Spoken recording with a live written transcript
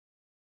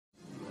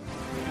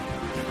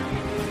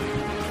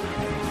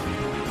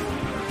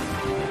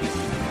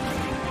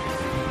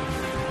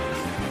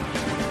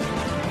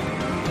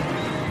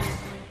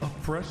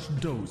fresh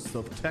dose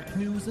of tech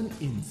news and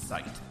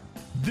insight.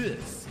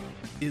 This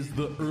is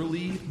the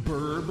Early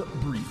Burb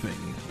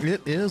Briefing.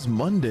 It is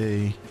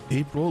Monday,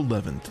 April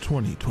 11th,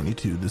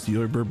 2022. This is the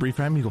Early Burb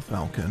Briefing. I'm Eagle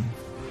Falcon.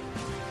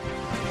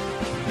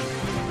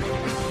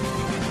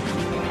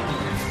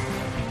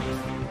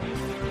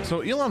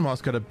 So Elon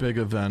Musk had a big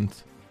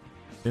event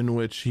in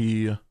which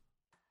he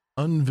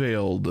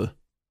unveiled,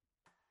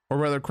 or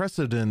rather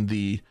crested in,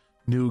 the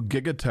new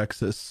Giga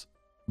Texas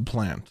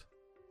plant.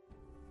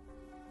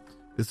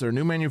 It's their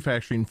new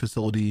manufacturing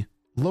facility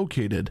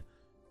located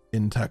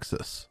in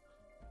Texas.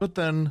 But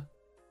then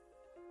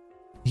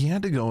he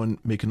had to go and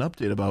make an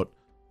update about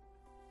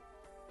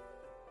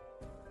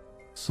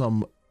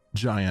some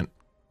giant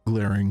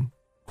glaring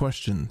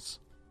questions.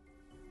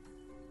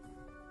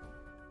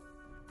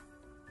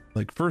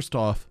 Like, first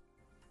off,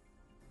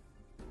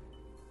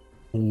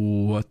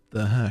 what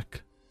the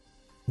heck?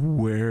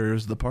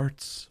 Where's the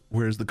parts?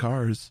 Where's the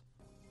cars?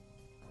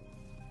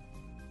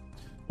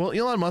 Well,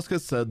 Elon Musk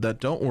has said that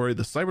don't worry,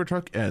 the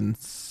Cybertruck and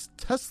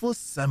Tesla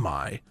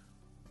Semi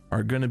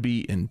are going to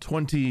be in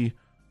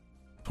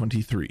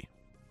 2023.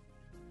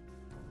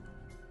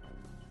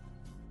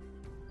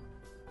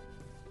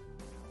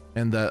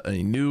 And that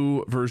a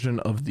new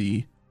version of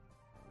the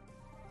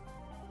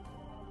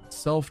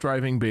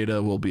self-driving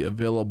beta will be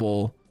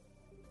available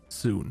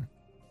soon.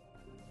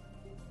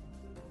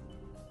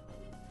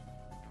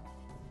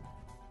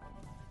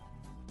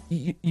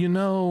 You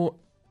know,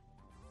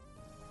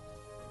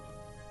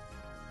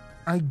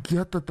 I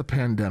get that the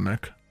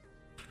pandemic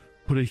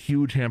put a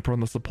huge hamper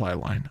on the supply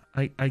line.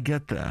 I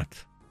get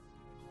that.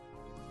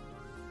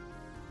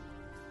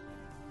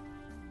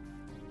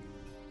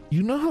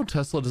 You know how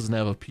Tesla doesn't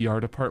have a PR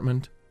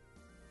department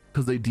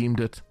because they deemed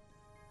it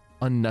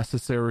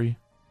unnecessary?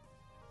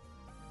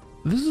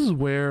 This is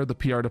where the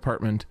PR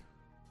department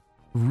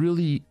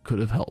really could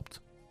have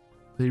helped.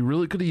 They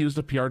really could have used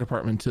a PR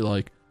department to,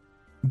 like,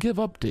 give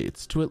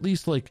updates, to at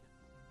least, like,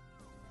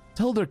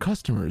 tell their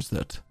customers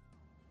that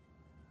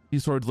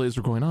these sort of delays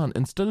are going on,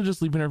 instead of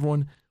just leaving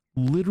everyone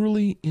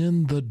literally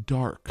in the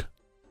dark.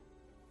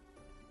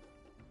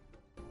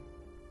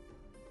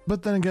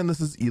 But then again, this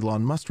is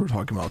Elon Musk we're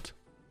talking about.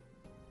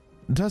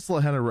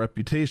 Tesla had a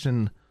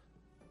reputation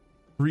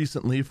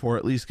recently for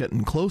at least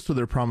getting close to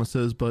their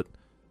promises, but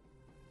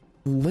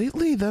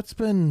lately that's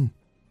been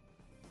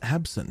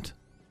absent.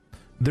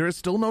 There is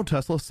still no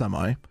Tesla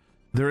Semi.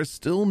 There is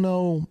still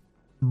no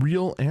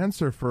real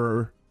answer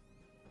for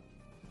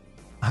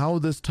how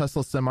this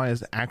Tesla Semi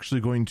is actually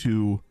going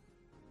to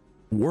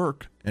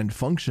work and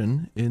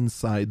function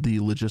inside the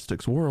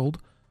logistics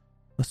world,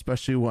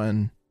 especially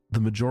when the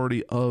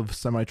majority of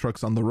semi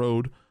trucks on the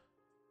road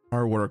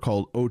are what are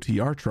called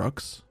OTR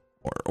trucks,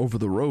 or over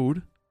the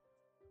road,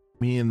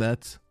 meaning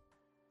that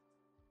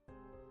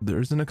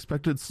there's an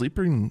expected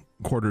sleeping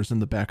quarters in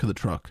the back of the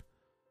truck.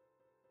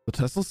 The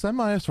Tesla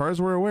Semi, as far as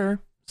we're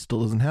aware,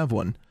 still doesn't have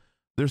one.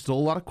 There's still a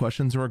lot of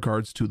questions in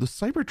regards to the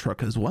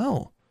Cybertruck as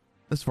well,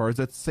 as far as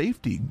its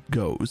safety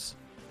goes.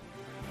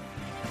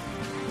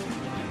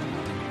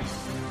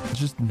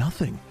 Just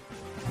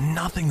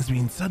nothing's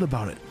being said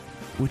about it,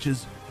 which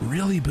is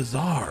really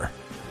bizarre.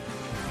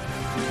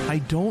 I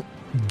don't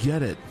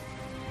get it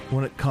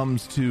when it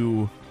comes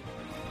to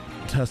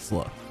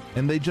Tesla,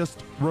 and they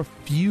just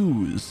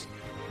refuse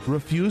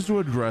to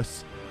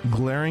address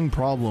glaring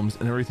problems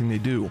in everything they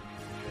do.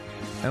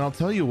 And I'll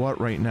tell you what,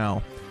 right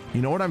now,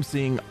 you know what I'm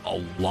seeing a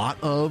lot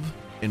of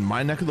in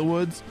my neck of the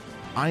woods?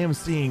 I am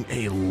seeing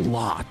a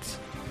lot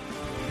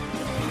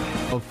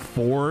of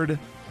Ford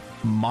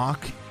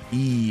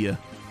Mach-E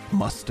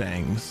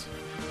Mustangs.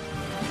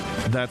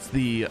 That's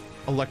the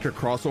electric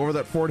crossover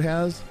that Ford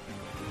has.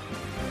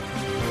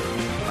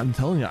 I'm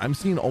telling you, I'm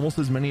seeing almost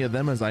as many of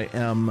them as I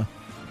am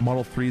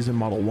Model 3s and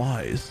Model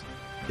Ys.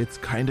 It's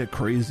kind of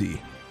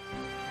crazy.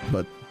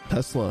 But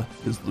Tesla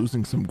is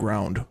losing some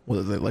ground,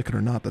 whether they like it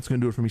or not. That's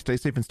going to do it for me. Stay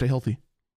safe and stay healthy.